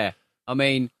nuptials. Yeah. I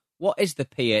mean, what is the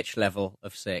pH level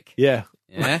of sick? Yeah.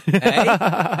 Yeah.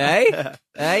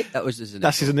 Hey. That was his initials.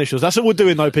 That's his initials. That's what we're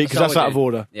doing, though, Pete, because that's out of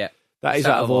order. Yeah. That is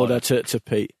out of order to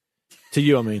Pete. To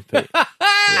you, I mean, Pete.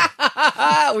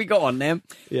 Yeah. We got one name.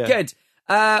 Yeah.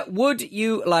 Good. Would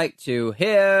you like to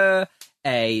hear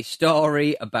a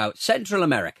story about Central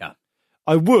America?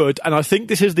 I would, and I think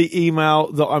this is the email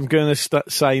that I'm going to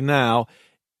say now.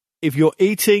 If you're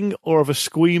eating or of a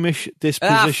squeamish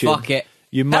disposition... fuck it.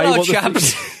 You may Hello, want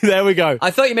chaps. There we go.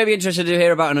 I thought you may be interested to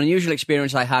hear about an unusual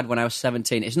experience I had when I was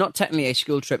 17. It's not technically a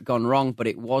school trip gone wrong, but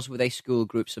it was with a school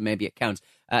group, so maybe it counts.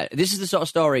 This is the sort of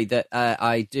story that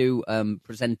I do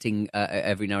presenting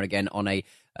every now and again on a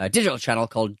digital channel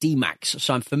called DMAX.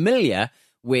 So I'm familiar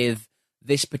with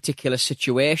this particular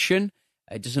situation.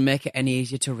 It doesn't make it any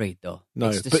easier to read, though. No,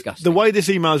 it's disgusting. But the way this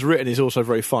email is written is also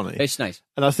very funny. It's nice.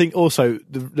 And I think also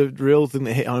the real thing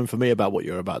that hit home for me about what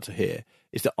you're about to hear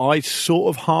is that I sort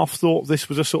of half thought this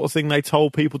was a sort of thing they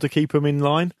told people to keep them in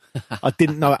line. I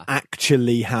didn't know it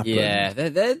actually happened. Yeah,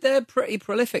 they're pretty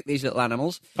prolific, these little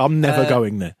animals. I'm never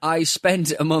going there. I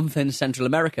spent a month in Central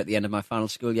America at the end of my final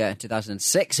school year in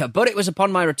 2006, but it was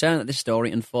upon my return that this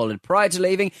story unfolded. Prior to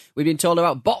leaving, we'd been told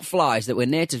about botflies that were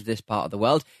native to this part of the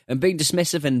world, and being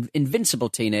dismissive and invincible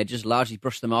teenagers largely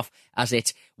brushed them off as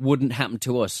it wouldn't happen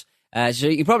to us. So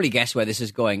you can probably guess where this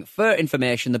is going. For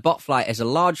information, the botfly is a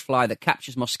large fly that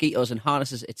captures mosquitoes and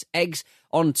harnesses its eggs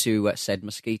onto said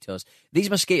mosquitoes. These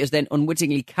mosquitoes then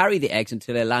unwittingly carry the eggs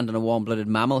until they land on a warm-blooded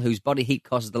mammal whose body heat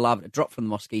causes the larva to drop from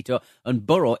the mosquito and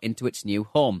burrow into its new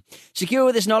home. Secure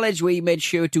with this knowledge, we made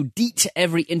sure to DEET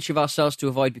every inch of ourselves to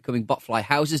avoid becoming botfly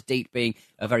houses, DEET being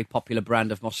a very popular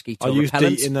brand of mosquito repellent. I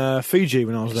used DEET in Fiji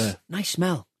when I was there. Nice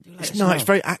smell. It's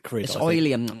very acrid. It's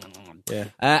oily and... Yeah.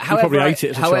 You probably ate it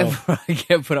as a child. I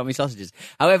can't put on my sausages.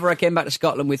 However, I came back to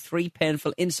Scotland with 3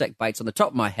 painful insect bites on the top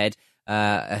of my head,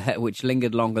 which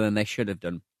lingered longer than they should have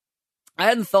done. I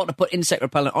hadn't thought to put insect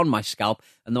repellent on my scalp,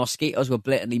 and the mosquitoes were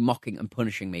blatantly mocking and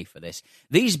punishing me for this.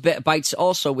 These bites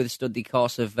also withstood the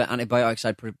course of antibiotics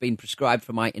I'd been prescribed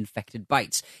for my infected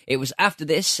bites. It was after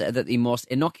this that the most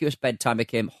innocuous bedtime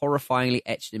became horrifyingly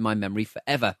etched in my memory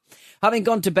forever. Having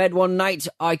gone to bed one night,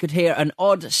 I could hear an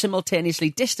odd,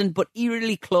 simultaneously distant but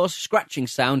eerily close scratching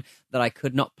sound that I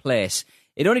could not place.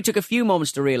 It only took a few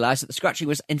moments to realise that the scratching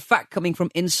was in fact coming from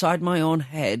inside my own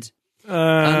head.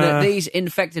 And that these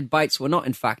infected bites were not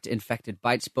in fact infected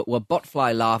bites, but were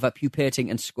botfly larvae pupating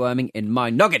and squirming in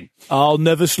my noggin. I'll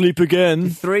never sleep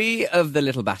again. 3 of the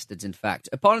little bastards, in fact.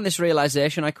 Upon this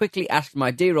realisation, I quickly asked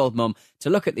my dear old mum to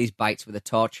look at these bites with a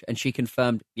torch, and she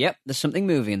confirmed, yep, there's something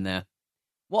moving in there.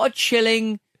 What a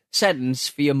chilling sentence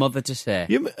for your mother to say.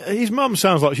 His mum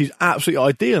sounds like she's absolutely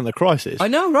ideal in the crisis. I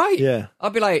know, right? Yeah.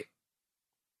 I'd be like,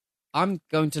 I'm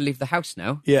going to leave the house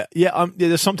now. Yeah,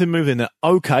 there's something moving there.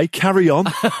 Okay, carry on.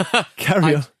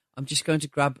 Carry on. I'm just going to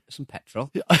grab some petrol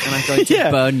and I'm going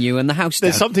to burn you and the house down.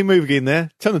 There's something moving in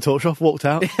there. Turn the torch off, walked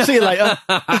out. See you later.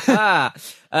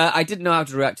 I didn't know how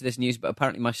to react to this news, but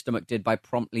apparently my stomach did by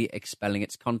promptly expelling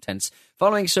its contents.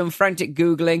 Following some frantic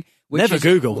Googling... Never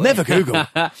Google.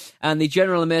 And the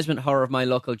general amazement horror of my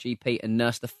local GP and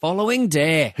nurse the following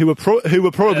day. Who were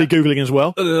probably Googling as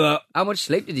well. How much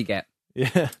sleep did you get?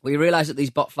 Yeah. We realised that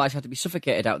these botflies had to be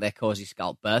suffocated out their cosy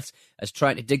scalp berths, as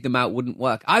trying to dig them out wouldn't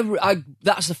work.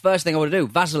 That's the first thing I would do.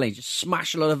 Vaseline. Just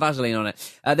smash a lot of Vaseline on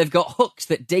it. They've got hooks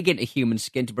that dig into human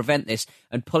skin to prevent this,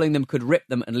 and pulling them could rip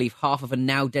them and leave half of a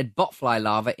now dead botfly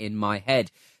larva in my head.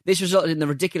 This resulted in the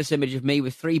ridiculous image of me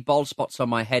with 3 bald spots on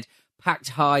my head,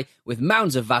 packed high with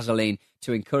mounds of Vaseline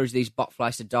to encourage these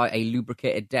botflies to die a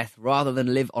lubricated death rather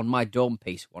than live on my dome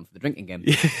piece, one for the drinking game.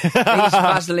 These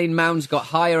Vaseline mounds got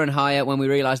higher and higher when we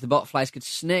realised the botflies could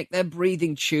snake their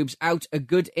breathing tubes out a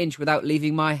good inch without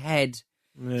leaving my head.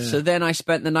 Yeah. So then I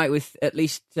spent the night with at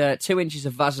least 2 inches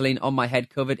of Vaseline on my head,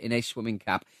 covered in a swimming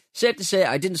cap. Safe to say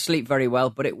I didn't sleep very well,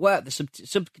 but it worked. The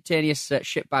subcutaneous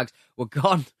shitbags were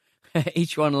gone,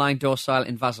 each one lying docile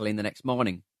in Vaseline the next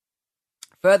morning.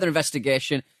 Further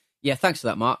investigation. Yeah, thanks for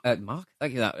that, Mark. Mark,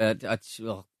 thank you for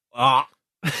that.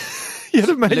 You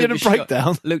had a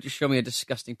breakdown. Luke just showed me a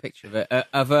disgusting picture of it,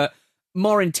 of a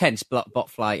more intense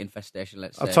botfly infestation,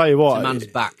 let's say. I'll tell you what, it's a man's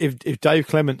back. If Dave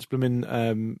Clement's blooming...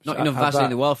 not enough Vaseline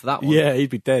in the world for that one. Yeah, he'd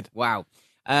be dead. Wow.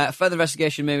 Further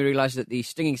investigation made me realise that the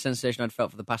stinging sensation I'd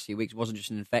felt for the past few weeks wasn't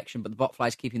just an infection, but the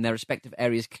botflies keeping their respective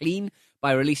areas clean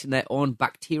by releasing their own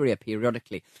bacteria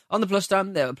periodically. On the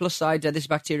plus side, this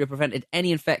bacteria prevented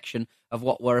any infection of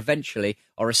what were essentially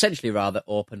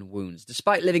open wounds.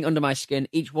 Despite living under my skin,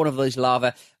 each one of those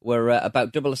larvae were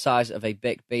about double the size of a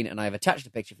baked bean, and I have attached a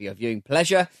picture for your viewing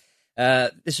pleasure.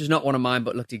 This was not one of mine,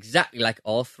 but looked exactly like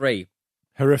all three.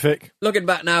 Horrific. Looking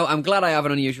back now, I'm glad I have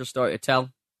an unusual story to tell,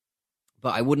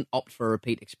 but I wouldn't opt for a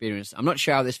repeat experience. I'm not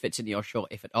sure how this fits into your show,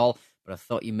 if at all, but I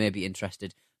thought you may be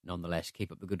interested. Nonetheless,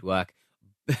 keep up the good work.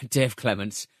 Dave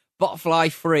Clements,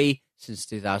 botfly free since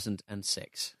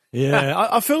 2006. Yeah,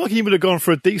 I feel like he would have gone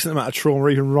for a decent amount of trauma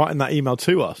even writing that email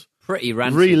to us. Pretty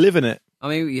ranty. Reliving it. I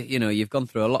mean, you've gone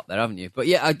through a lot there, haven't you? But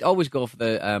yeah, I'd always go for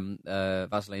the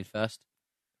Vaseline first.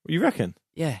 You reckon?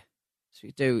 Yeah. So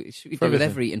you do with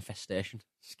every infestation,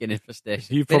 skin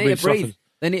infestation. You probably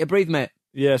They need to breathe, mate.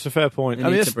 Yeah, it's a fair point.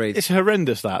 It's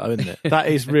horrendous, that, isn't it? That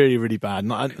is really, really bad.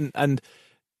 And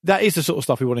that is the sort of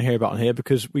stuff we want to hear about on here,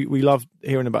 because we love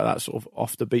hearing about that sort of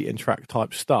off the beaten track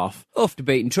type stuff. Off the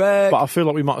beaten track. But I feel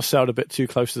like we might have sailed a bit too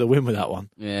close to the wind with that one.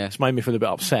 Yeah. It's made me feel a bit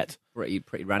upset.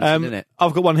 Pretty rancid, isn't it?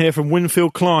 I've got one here from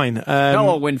Winfield Klein.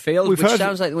 Hello, Winfield.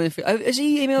 Sounds like the Winfield. Has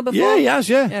he emailed before? Yeah, he has,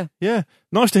 yeah.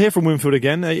 Nice to hear from Winfield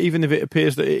again, even if it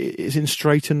appears that it's in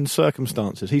straitened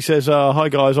circumstances. He says, hi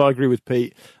guys, I agree with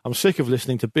Pete. I'm sick of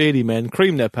listening to beardy men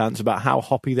cream their pants about how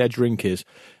hoppy their drink is.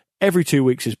 Every 2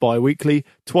 weeks is bi-weekly,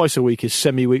 twice a week is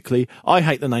semi-weekly. I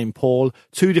hate the name Paul.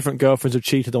 2 different girlfriends have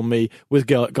cheated on me with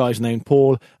guys named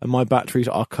Paul, and my batteries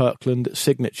are Kirkland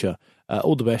signature.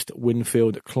 All the best,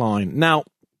 Winfield Klein. Now,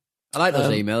 I like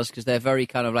those emails because they're very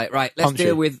kind of like, right, let's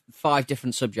deal with 5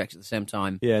 different subjects at the same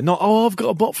time. Yeah, not, I've got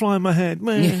a botfly in my head.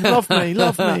 Man, love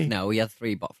me. No, we had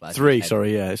 3 botflies. 3,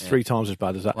 sorry, yeah. It's 3 times as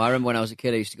bad as that. Well, I remember when I was a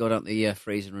kid, I used to go down to the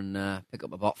freezer and pick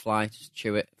up a botfly, just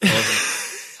chew it,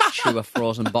 chew a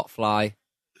frozen botfly.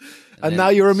 And now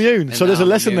you're immune. So there's a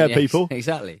lesson there, people.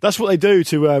 Exactly. That's what they do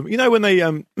to, when they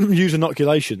use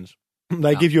inoculations,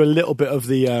 they give you a little bit of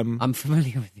the... I'm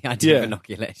familiar with the idea of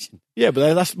inoculation. Yeah,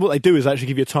 but that's what they do is actually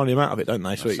give you a tiny amount of it, don't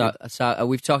they? So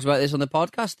we've talked about this on the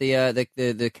podcast,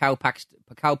 the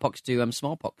cowpox to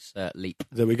smallpox leap.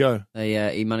 There we go.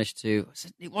 He managed to...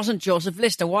 It wasn't Joseph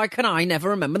Lister. Why can I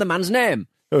never remember the man's name?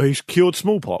 Oh, he's cured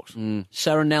smallpox.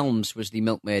 Sarah Nelms was the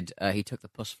milkmaid he took the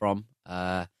pus from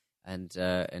and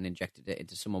injected it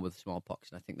into someone with smallpox,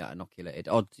 and I think that inoculated.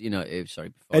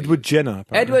 Edward Jenner.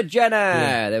 Apparently. Edward Jenner.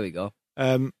 Yeah. There we go.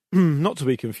 Not to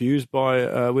be confused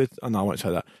with. Oh, no, I won't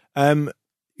say that.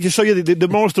 The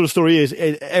moral of the story is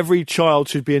every child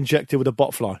should be injected with a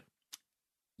botfly.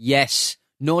 Yes.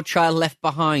 No child left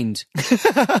behind.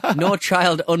 No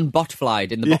child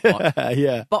unbotflied in the botbot.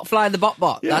 Yeah. Botfly in the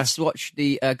botbot. Yeah. That's what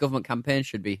the government campaign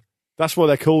should be. That's why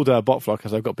they're called botfly,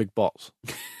 because they've got big bots.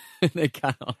 They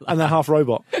cannot. And they're half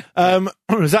robot. Is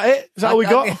that it? Is that all we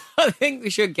got? I think we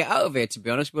should get out of here, to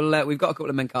be honest. We've got a couple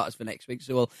of men carters for next week,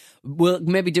 so we'll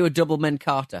maybe do a double men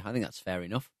carter. I think that's fair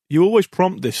enough. You always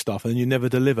prompt this stuff and you never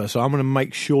deliver, so I'm going to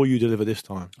make sure you deliver this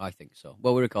time. I think so.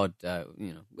 Well, we record,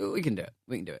 we can do it.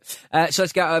 We can do it. So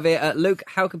let's get out of here. Luke,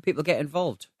 how can people get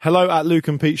involved?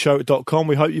 hello@lukeandpeteshow.com.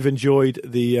 We hope you've enjoyed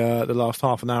the last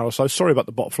half an hour or so. Sorry about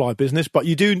the botfly business, but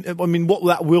you do, what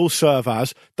that will serve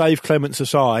as, Dave Clements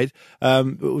aside,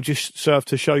 it will just serve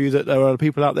to show you that there are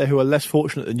people out there who are less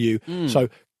fortunate than you. So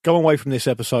go away from this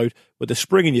episode with a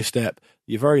spring in your step.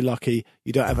 You're very lucky.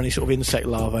 You don't have any sort of insect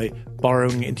larvae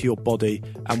burrowing into your body,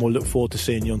 and we'll look forward to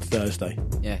seeing you on Thursday.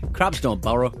 Yeah, crabs don't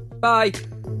burrow. Bye.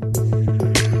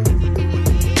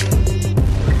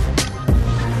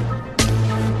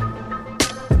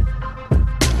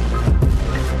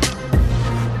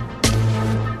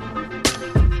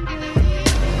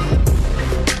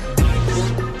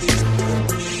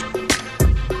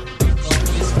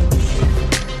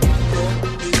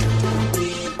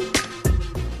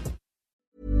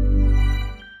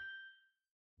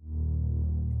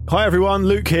 Hi everyone,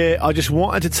 Luke here. I just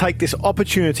wanted to take this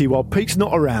opportunity while Pete's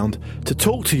not around to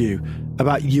talk to you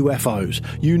about UFOs.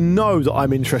 You know that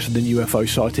I'm interested in UFO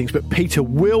sightings, but Peter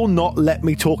will not let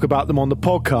me talk about them on the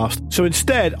podcast. So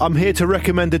instead, I'm here to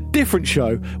recommend a different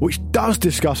show which does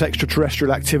discuss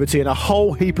extraterrestrial activity and a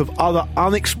whole heap of other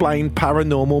unexplained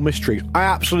paranormal mysteries. I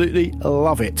absolutely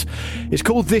love it. It's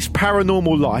called This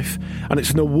Paranormal Life, and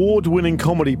it's an award-winning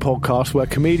comedy podcast where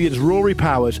comedians Rory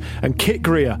Powers and Kit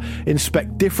Greer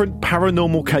inspect different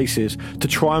paranormal cases to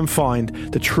try and find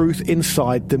the truth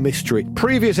inside the mystery.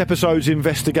 Previous episodes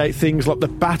investigate things like the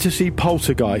Battersea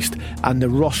poltergeist and the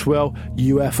Roswell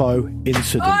UFO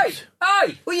incident.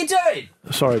 Hey, what are you doing?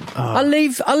 Sorry. I'll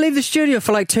leave the studio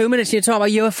for like 2 minutes and you're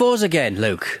talking about UFOs again,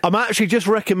 Luke. I'm actually just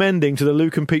recommending to the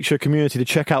Luke and Pete Show community to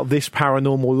check out This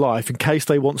Paranormal Life in case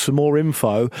they want some more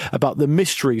info about the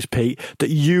mysteries, Pete, that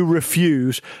you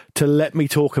refuse to let me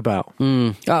talk about.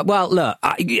 Well, look,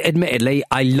 admittedly,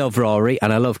 I love Rory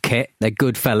and I love Kit. They're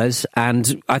good fellas,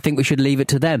 and I think we should leave it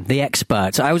to them, the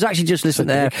experts. I was actually just listening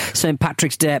to their St.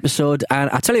 Patrick's Day episode,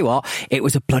 and I tell you what, it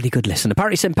was a bloody good listen.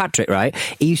 Apparently St. Patrick, right,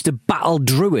 he used to battle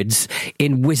druids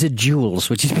in wizard duels,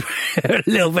 which is a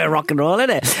little bit of rock and roll, isn't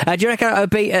it? Do you reckon I would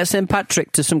beat St.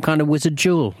 Patrick to some kind of wizard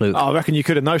duel, Luke? I reckon you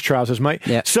could in those trousers, mate.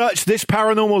 Yeah. Search This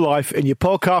Paranormal Life in your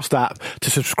podcast app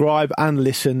to subscribe and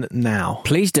listen now.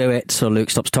 Please do it so Luke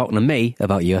stops talking to me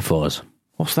about UFOs.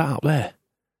 What's that up there?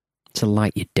 It's a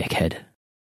light, you dickhead.